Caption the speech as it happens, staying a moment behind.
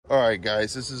All right,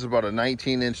 guys, this is about a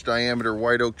 19-inch diameter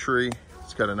white oak tree.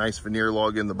 It's got a nice veneer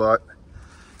log in the butt,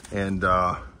 and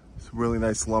some really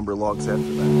nice lumber logs after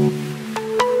that.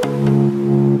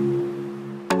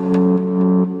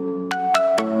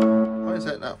 Why is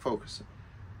that not focusing?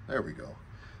 There we go.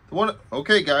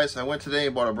 Okay, guys, I went today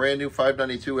and bought a brand new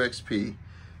 592 XP.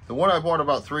 The one I bought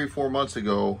about 3 or 4 months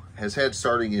ago has had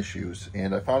starting issues,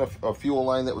 and I found a fuel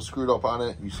line that was screwed up on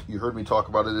it. You heard me talk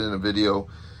about it in a video,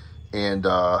 and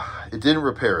it didn't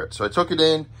repair it. So I took it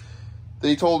in.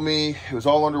 They told me it was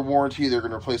all under warranty. They're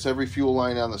going to replace every fuel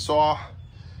line on the saw,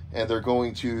 and they're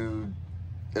going to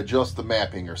adjust the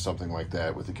mapping or something like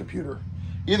that with the computer.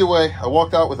 Either way, I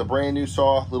walked out with a brand new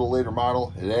saw, a little later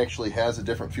model. It actually has a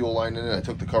different fuel line in it. I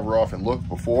took the cover off and looked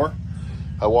before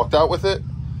I walked out with it,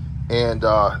 and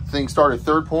things started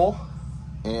third pull.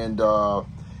 And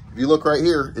if you look right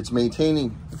here, it's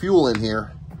maintaining fuel in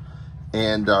here,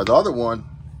 and the other one,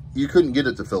 you couldn't get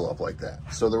it to fill up like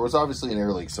that. So there was obviously an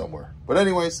air leak somewhere. But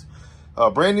anyways,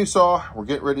 brand new saw. We're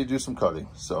getting ready to do some cutting.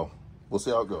 So we'll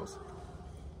see how it goes.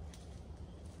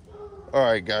 All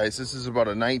right, guys, this is about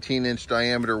a 19-inch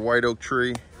diameter white oak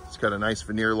tree. It's got a nice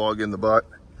veneer log in the butt,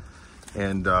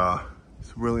 and some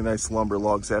really nice lumber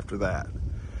logs after that.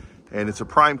 And it's a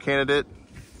prime candidate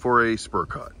for a spur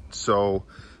cut. So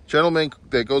gentleman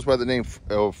that goes by the name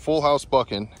of Full House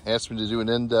Bucking asked me to do an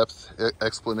in-depth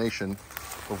explanation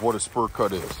of what a spur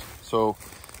cut is. So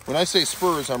when I say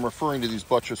spurs, I'm referring to these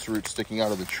buttress roots sticking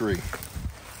out of the tree.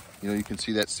 You know, you can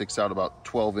see that sticks out about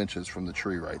 12 inches from the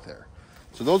tree right there.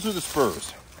 So those are the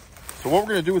spurs. So what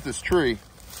we're going to do with this tree is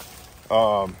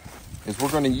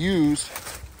we're going to use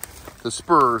the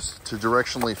spurs to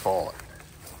directionally fall it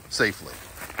safely.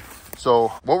 So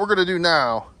what we're going to do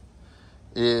now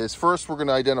is first we're going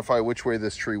to identify which way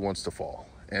this tree wants to fall.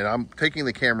 And I'm taking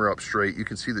the camera up straight. You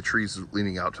can see the trees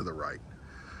leaning out to the right.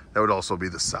 That would also be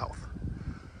the south.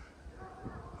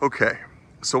 Okay,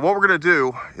 so what we're gonna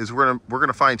do is we're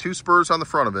gonna find 2 spurs on the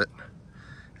front of it,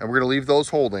 and we're gonna leave those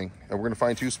holding, and we're gonna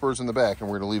find 2 spurs in the back, and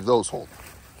we're gonna leave those holding.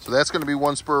 So that's gonna be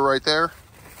 1 spur right there.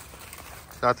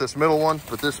 Not this middle one,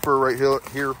 but this spur right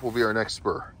here will be our next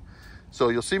spur. So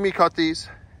you'll see me cut these,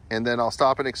 and then I'll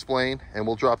stop and explain, and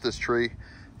we'll drop this tree.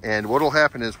 And what'll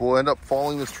happen is we'll end up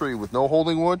falling this tree with no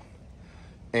holding wood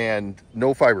and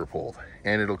no fiber pulled,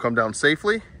 and it'll come down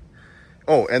safely.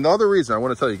 Oh, and the other reason I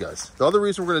want to tell you guys, the other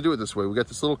reason we're going to do it this way, we got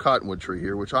this little cottonwood tree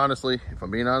here, which honestly, if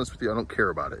I'm being honest with you, I don't care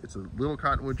about it. It's a little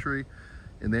cottonwood tree.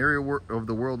 In the area of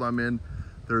the world I'm in,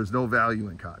 there is no value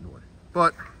in cottonwood,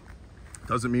 but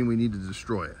doesn't mean we need to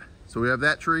destroy it. So we have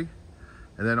that tree,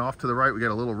 and then off to the right, we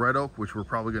got a little red oak, which we're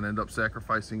probably going to end up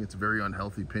sacrificing. It's a very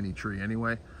unhealthy pinny tree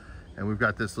anyway. And we've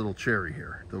got this little cherry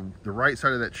here. The right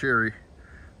side of that cherry,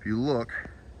 if you look,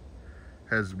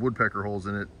 has woodpecker holes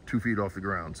in it 2 feet off the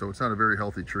ground. So it's not a very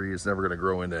healthy tree. It's never going to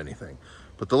grow into anything.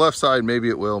 But the left side, maybe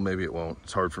it will, maybe it won't.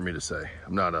 It's hard for me to say.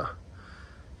 I'm not a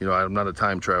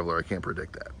time traveler. I can't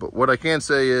predict that. But what I can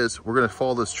say is we're going to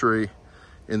fall this tree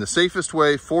in the safest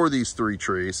way for these 3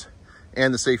 trees,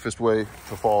 and the safest way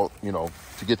to fall,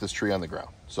 to get this tree on the ground.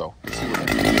 So let's see what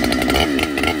happens.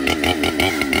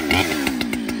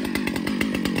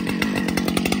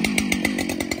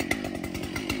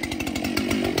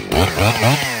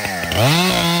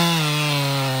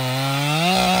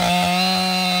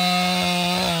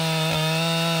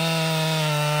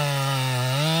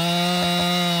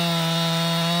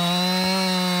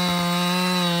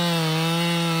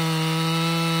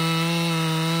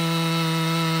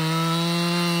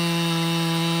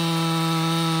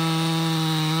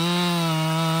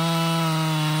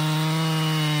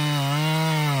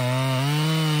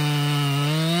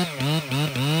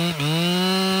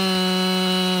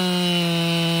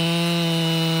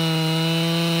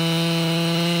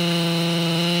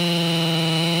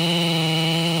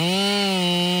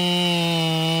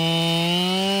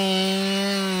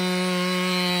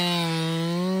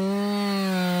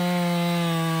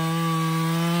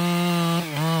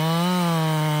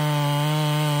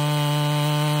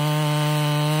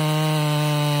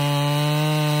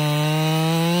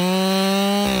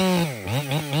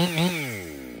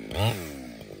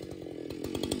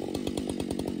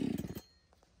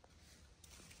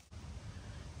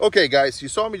 Okay guys, you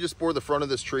saw me just bore the front of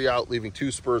this tree out, leaving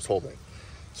 2 spurs holding.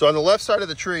 So on the left side of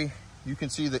the tree, you can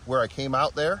see that where I came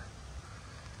out there,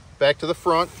 back to the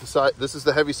front, this is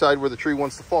the heavy side where the tree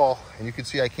wants to fall, and you can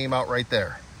see I came out right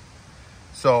there.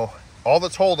 So all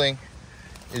that's holding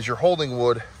is your holding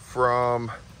wood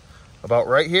from about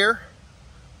right here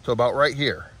to about right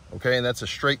here, okay? And that's a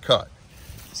straight cut.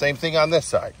 Same thing on this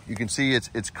side. You can see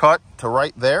it's cut to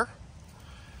right there,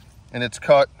 and it's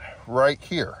cut right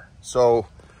here. So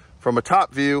from a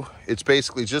top view, it's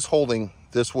basically just holding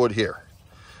this wood here.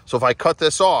 So if I cut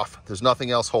this off, there's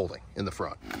nothing else holding in the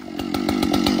front.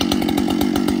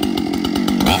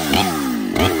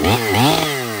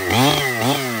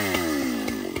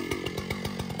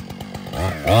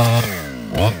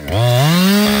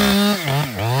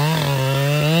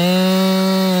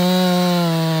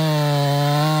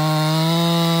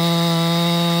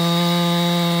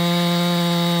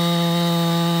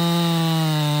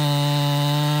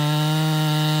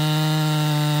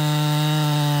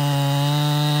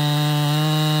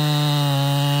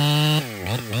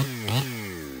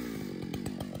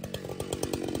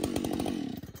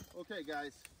 Okay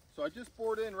guys, so I just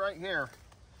bored in right here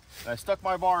and I stuck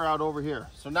my bar out over here.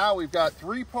 So now we've got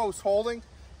 3 posts holding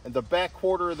and the back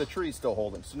quarter of the tree still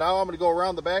holding. So now I'm going to go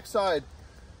around the back side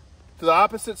to the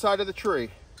opposite side of the tree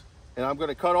and I'm going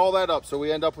to cut all that up so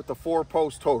we end up with the 4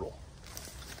 posts total.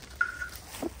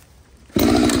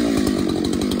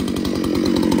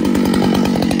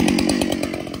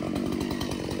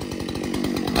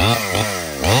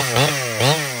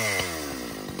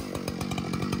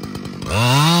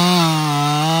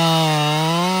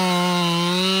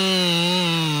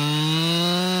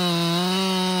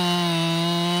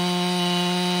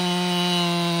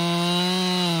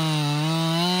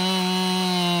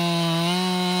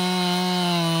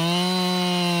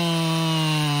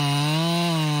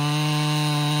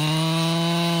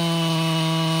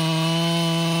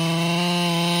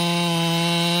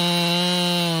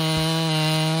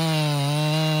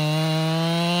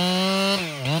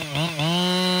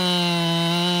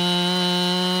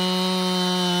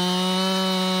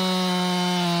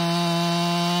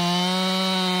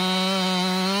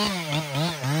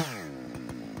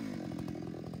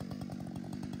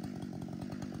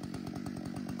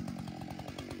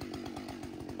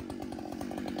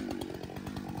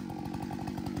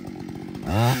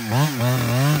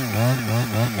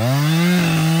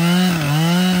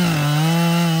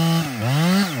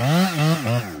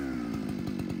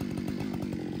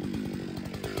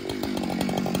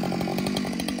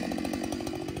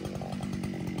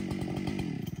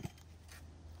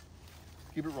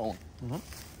 Keep it rolling.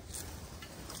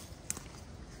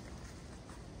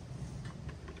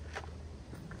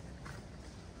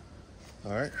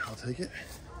 All right, I'll take it.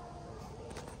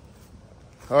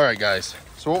 All right, guys.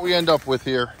 So what we end up with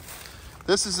here,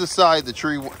 this is the side the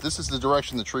tree, this is the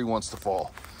direction the tree wants to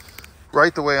fall.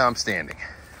 Right the way I'm standing,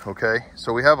 okay?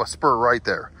 So we have a spur right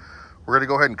there. We're gonna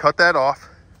go ahead and cut that off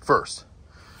first.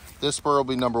 This spur will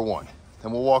be number 1.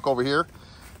 Then we'll walk over here.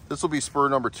 This will be spur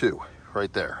number 2,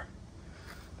 right there.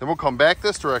 Then we'll come back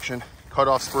this direction, cut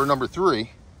off spur number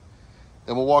 3.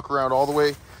 Then we'll walk around all the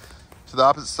way to the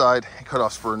opposite side and cut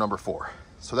off spur number 4.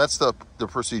 So that's the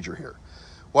procedure here.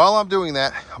 While I'm doing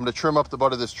that, I'm gonna trim up the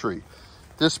butt of this tree.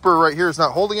 This spur right here is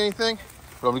not holding anything,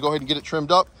 but I'm gonna go ahead and get it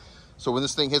trimmed up so when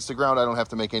this thing hits the ground, I don't have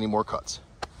to make any more cuts.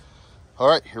 All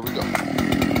right, here we go.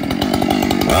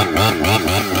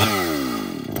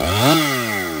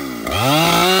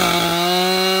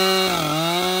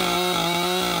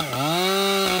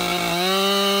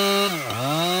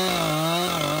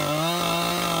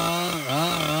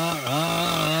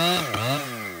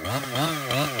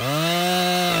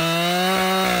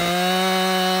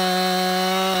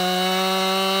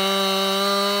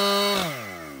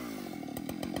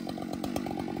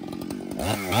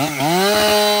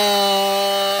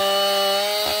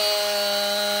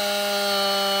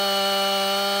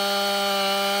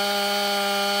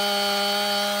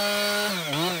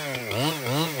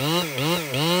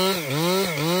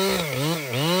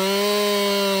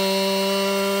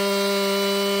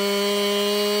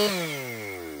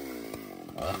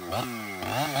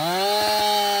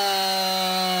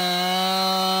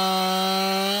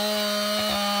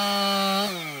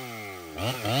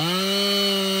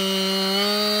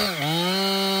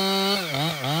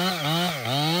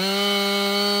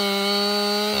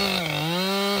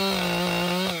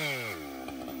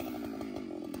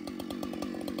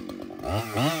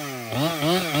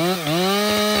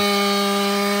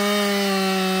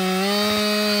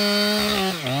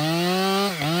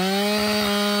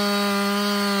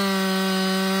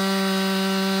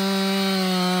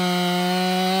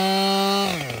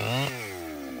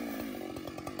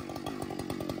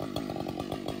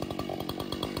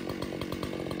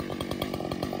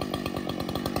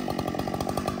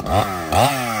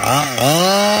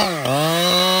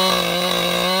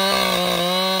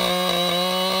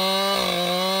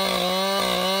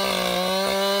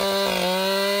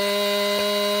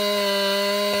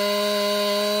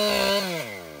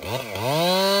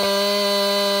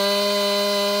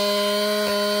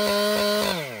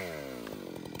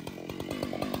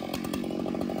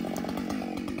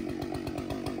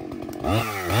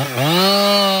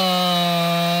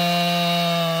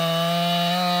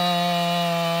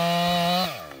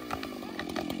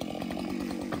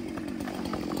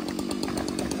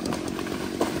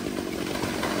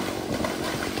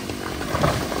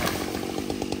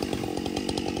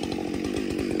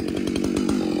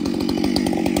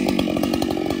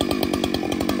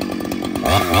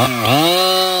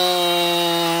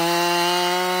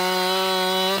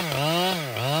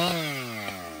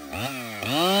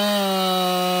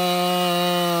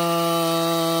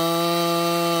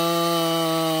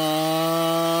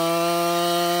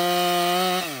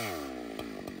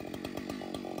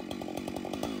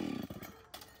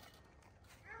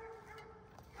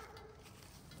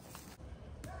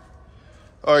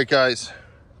 All right, guys,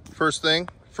 first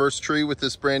tree with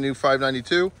this brand new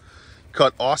 592,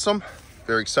 cut awesome.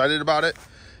 Very excited about it.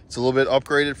 It's a little bit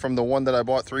upgraded from the one that I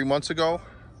bought 3 months ago.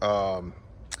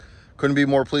 Couldn't be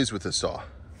more pleased with this saw.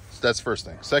 So that's the first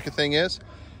thing. Second thing is,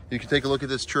 you can take a look at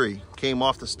this tree. Came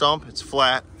off the stump, it's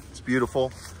flat, it's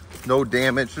beautiful, no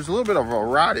damage. There's a little bit of a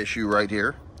rot issue right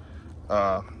here.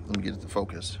 Let me get it to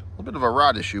focus. A little bit of a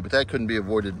rot issue, but that couldn't be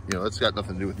avoided. You know, that's got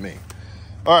nothing to do with me.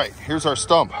 All right, here's our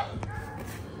stump.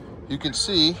 You can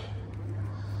see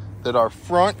that our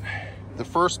front, the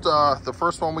first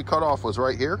one we cut off was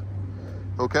right here.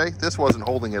 Okay, this wasn't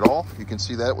holding at all. You can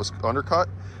see that it was undercut.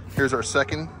 Here's our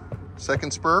second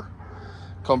spur.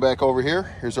 Come back over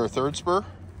here. Here's our third spur.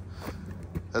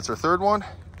 That's our third one.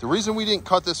 The reason we didn't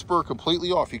cut this spur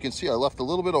completely off, you can see I left a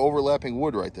little bit of overlapping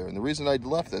wood right there. And the reason I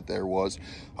left it there was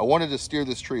I wanted to steer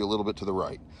this tree a little bit to the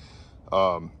right.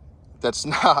 That's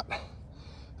not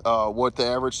what the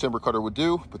average timber cutter would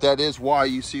do, but that is why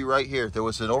you see right here there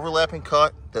was an overlapping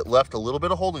cut that left a little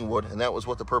bit of holding wood, and that was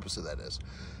what the purpose of that is.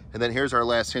 And then here's our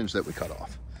last hinge that we cut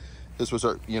off. This was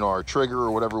our, you know, our trigger,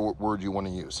 or whatever word you want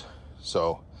to use.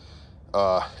 So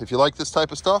if you like this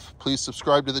type of stuff, please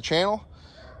subscribe to the channel,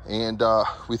 and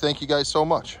we thank you guys so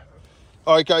much.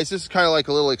 All right, guys, this is kind of like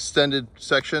a little extended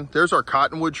section. There's our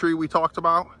cottonwood tree we talked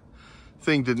about.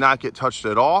 Thing did not get touched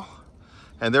at all.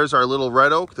 And there's our little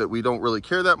red oak that we don't really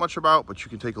care that much about, but you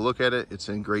can take a look at it. It's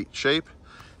in great shape.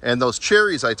 And those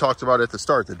cherries I talked about at the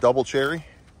start, the double cherry,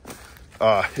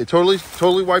 it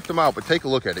totally wiped them out. But take a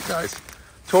look at it, guys.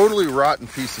 Totally rotten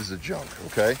pieces of junk,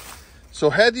 okay? So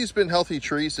had these been healthy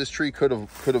trees, this tree could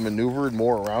have maneuvered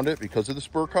more around it because of the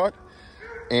spur cut.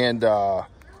 And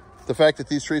the fact that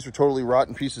these trees were totally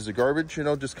rotten pieces of garbage, you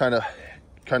know, just kind of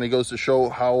goes to show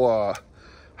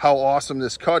how awesome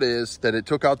this cut is, that it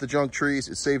took out the junk trees,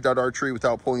 it saved out our tree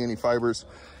without pulling any fibers.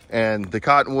 And the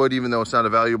cottonwood, even though it's not a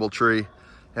valuable tree,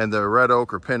 and the red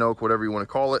oak or pin oak, whatever you want to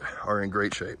call it, are in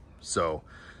great shape. So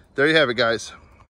there you have it, guys.